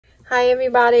Hi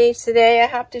everybody, today I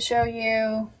have to show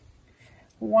you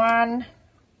one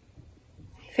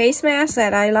face mask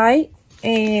that I like,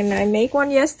 and I make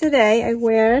one yesterday. I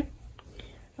wear it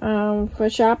for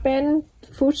shopping,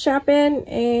 food shopping,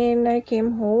 and I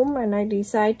came home and I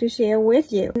decided to share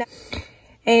with you.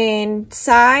 And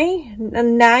size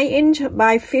 9"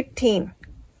 by 15,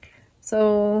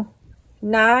 so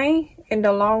 9 and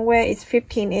the long way is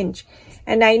 15".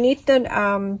 And I need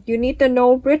the you need the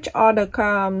No Bridge or the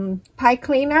pipe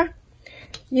cleaner.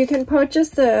 You can purchase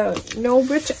the No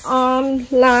Bridge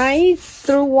online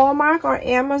through Walmart or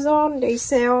Amazon. They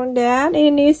sell that,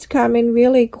 and it's coming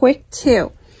really quick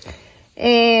too.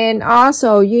 And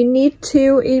also you need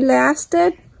two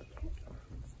elastic.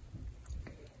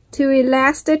 Two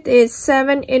elastic is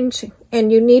 7",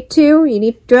 and you need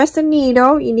just a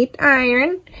needle, you need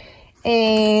iron,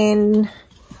 and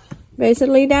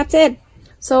basically that's it.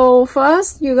 So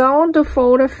first you're going to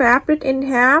fold the fabric in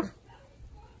half,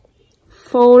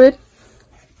 fold it,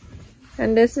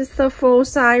 and this is the full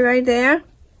side right there.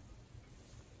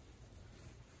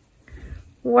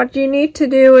 What you need to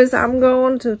do is, I'm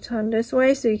going to turn this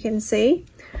way so you can see.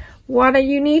 What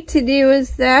you need to do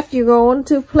is that you're going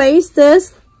to place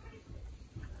this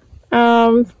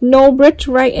No Bridge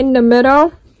right in the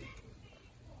middle.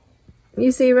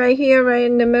 You see right here, right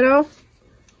in the middle.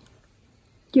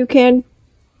 You can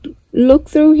look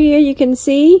through here, you can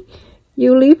see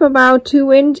you leave about 2"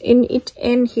 in each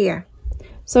end here.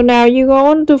 So now you're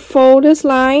going to fold this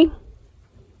line.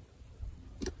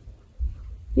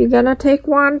 You're gonna take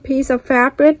one piece of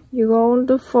fabric, you're going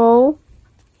to fold.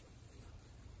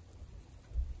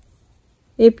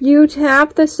 If you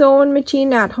have the sewing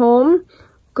machine at home,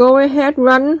 go ahead,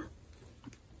 run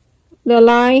the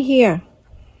line here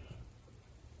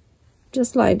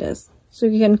just like this, so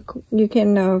you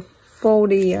can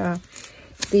fold the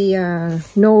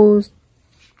No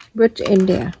Bridge in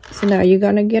there. So now you're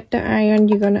gonna get the iron,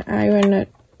 you're gonna iron it.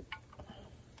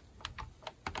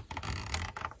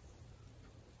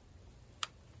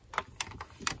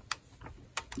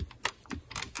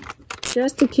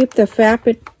 Just to keep the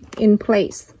fabric in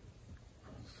place.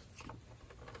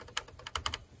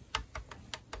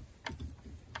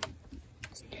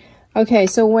 Okay,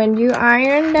 so when you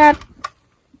iron that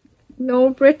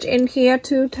No Bridge in here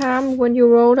 2 times, when you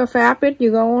roll the fabric,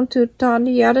 you're going to turn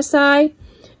the other side.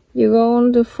 You're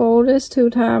going to fold this 2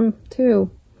 times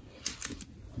too.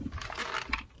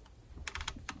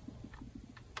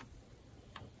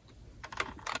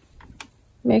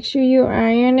 Make sure you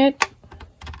iron it.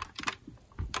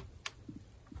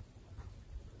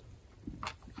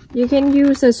 You can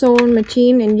use a sewing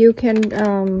machine, and you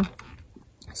can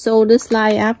sew this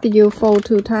line after you fold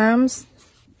 2 times.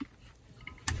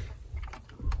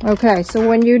 Okay, so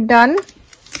when you're done,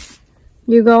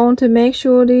 you're going to make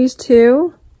sure these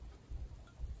two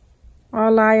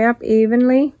are lined up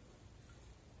evenly.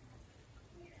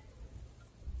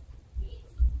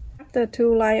 The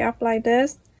two line up like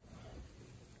this.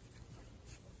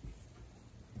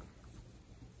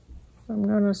 I'm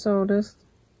gonna sew this.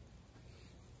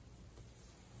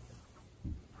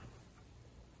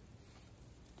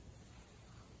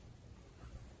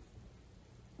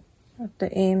 At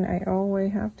the end, I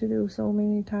always have to do so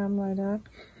many times like that.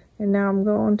 And now I'm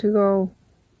going to go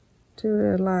to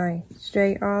the line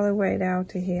straight all the way down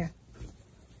to here.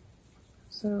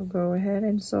 So go ahead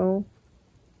and sew.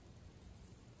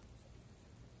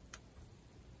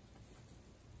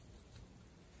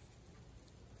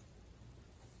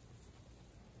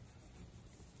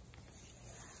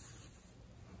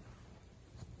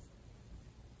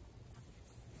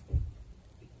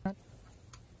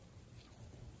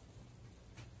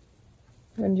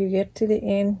 When you get to the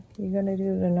end, you're gonna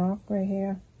do the knot right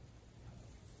here,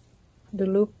 the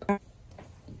loop.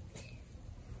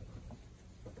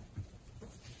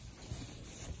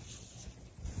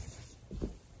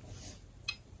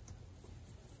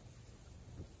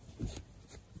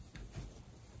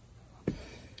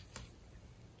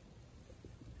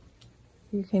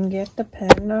 You can get the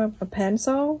pen or a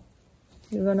pencil.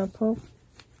 You're gonna poke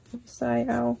the side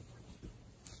out.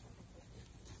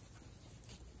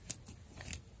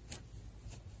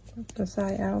 The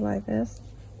side out like this.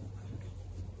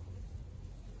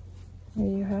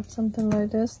 And you have something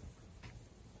like this.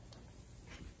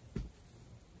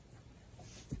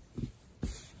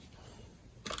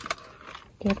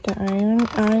 Get the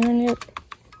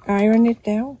iron it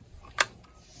down.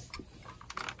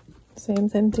 Same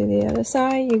thing to the other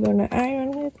side. You're gonna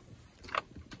iron it.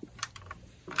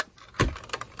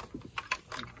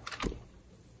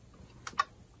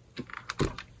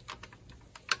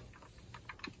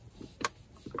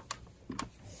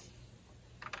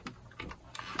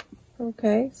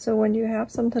 Okay, so when you have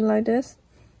something like this,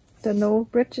 the nose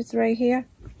bridge is right here,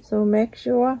 so make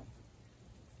sure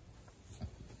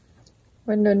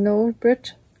when the nose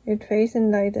bridge is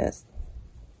facing like this.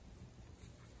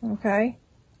 Okay,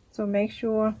 so make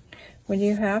sure when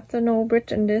you have the nose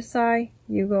bridge on this side,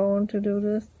 you're going to do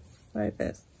this like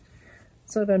this,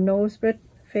 so the nose bridge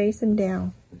facing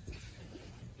down.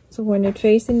 So when it's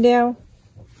facing down,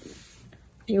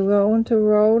 you're going to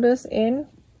roll this in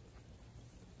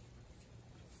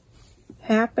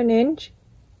 1/2 inch.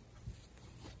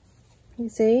 You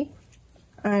see,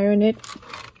 iron it.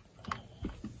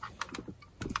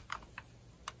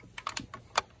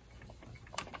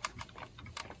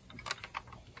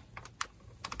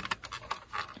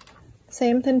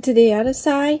 Same thing to the other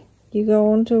side. You're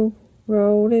going to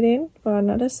roll it in for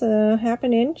another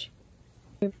 1/2 inch.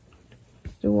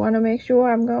 You want to make sure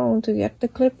I'm going to get the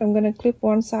clip. I'm going to clip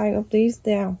one side of these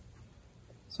down,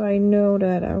 so I know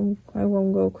that I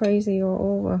won't go crazy or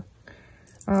over.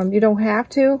 You don't have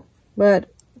to, but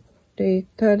they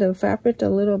cut the fabric a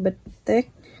little bit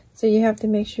thick, so you have to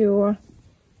make sure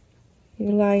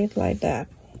you lie it like that.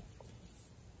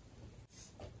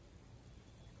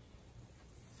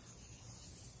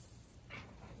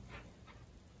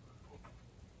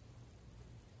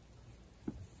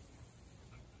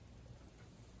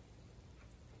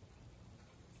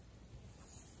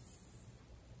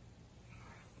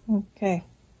 Okay.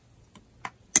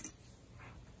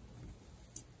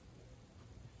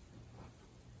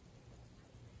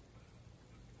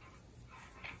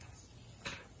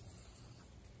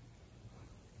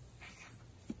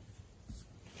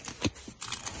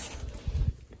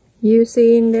 You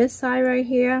see in this side right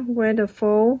here where the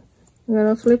fold, I'm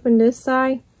gonna flip on this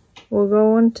side. We're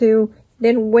going to,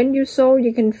 then when you sew,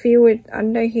 you can feel it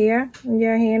under here, in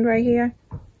your hand right here.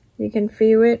 You can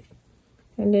feel it,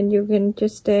 and then you can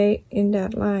just stay in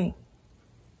that line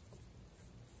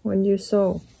when you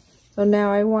sew. So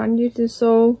now I want you to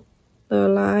sew the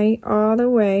line all the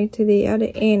way to the other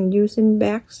end using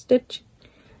back stitch.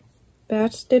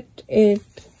 Back stitch it.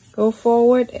 Go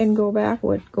forward and go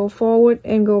backward. Go forward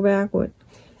and go backward.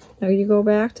 Now you go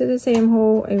back to the same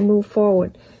hole and move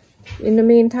forward. In the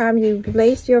meantime, you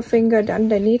place your finger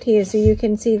underneath here so you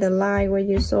can see the line where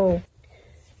you sew.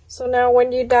 So now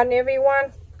when you're done,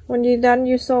 everyone, when you're done,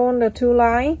 you sew on the 2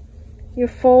 lines. You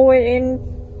fold it in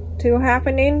to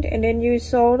 1/2 inch and then you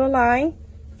sew the line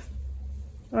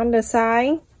on the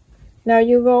side. Now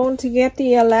you're going to get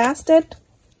the elastic.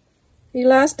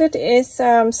 Elastic is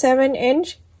 7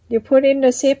 inch. You put in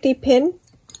the safety pin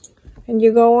and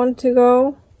you're going to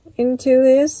go into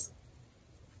this.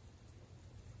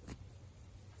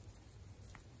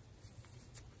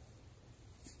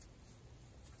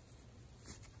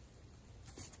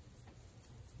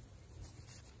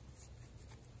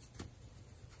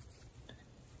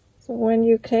 So when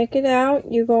you take it out,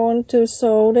 you're going to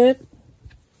sew it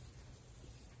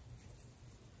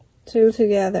 2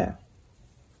 together.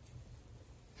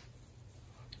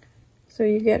 So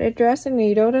you get a dressing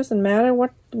needle, doesn't matter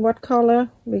what color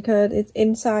because it's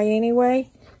inside anyway.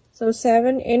 So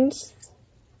 7 inch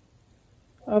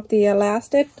of the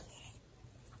elastic.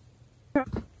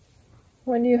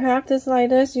 When you have this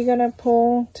like this, you're gonna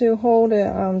pull to hold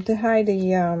the to hide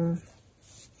the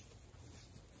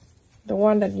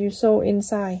one that you sew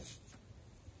inside.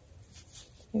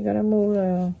 You're gonna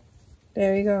move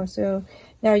there you go. So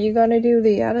now you're gonna do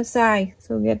the other side.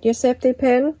 So get your safety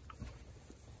pin.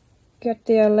 Get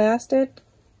the elastic,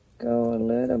 go a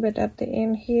little bit at the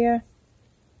end here,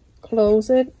 close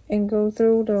it and go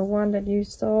through the one that you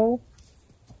sew.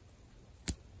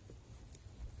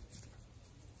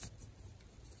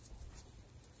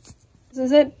 This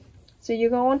is it. So you're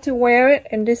going to wear it,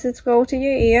 and this is go to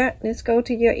your ear, this go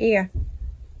to your ear.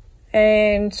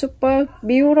 And super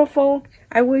beautiful.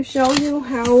 I will show you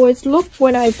how it looks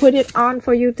when I put it on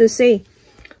for you to see.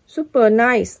 Super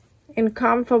nice and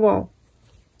comfortable.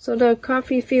 So the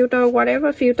coffee filter,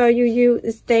 whatever filter you use,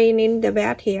 is staying in the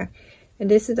bag here. And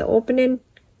this is the opening.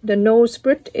 The nose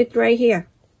bridge is right here.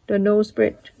 The nose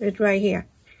bridge is right here.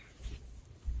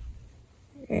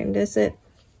 And that's it.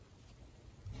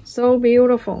 So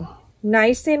beautiful.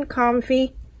 Nice and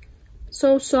comfy.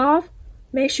 So soft.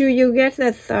 Make sure you get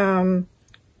that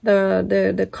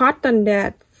the cotton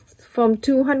that from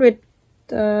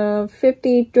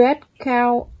 250 thread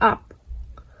count up.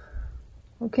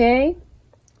 Okay.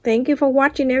 Thank you for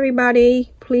watching,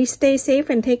 everybody. Please stay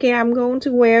safe and take care. I'm going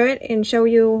to wear it and show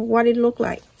you what it looks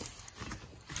like.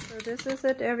 So this is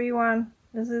it, everyone.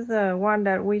 This is the one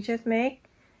that we just made.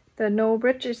 The nose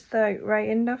bridge is right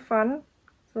in the front.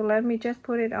 So let me just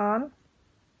put it on.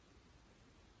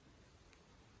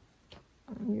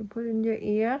 You put in your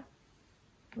ear.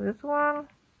 This one,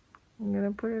 I'm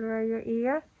gonna put it right your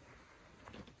ear,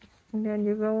 and then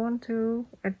you're going to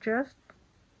adjust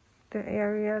the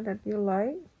area that you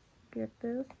like. Get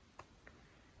this.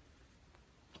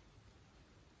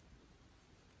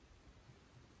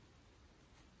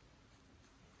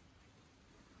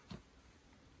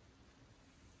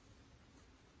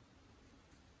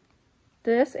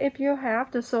 This, if you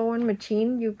have the sewing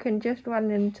machine, you can just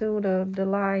run into the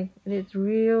line. It's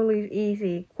really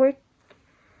easy, quick.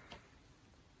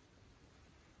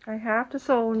 I have the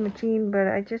sewing machine, but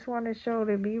I just want to show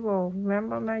the B-roll.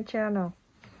 Remember my channel.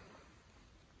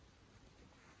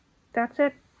 That's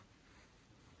it.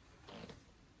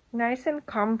 Nice and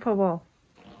comfortable.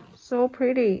 So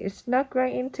pretty. It's snuck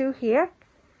right into here.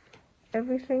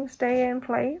 Everything stay in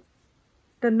place.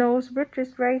 The nose bridge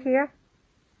is right here.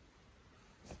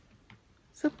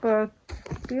 Super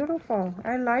beautiful.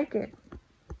 I like it.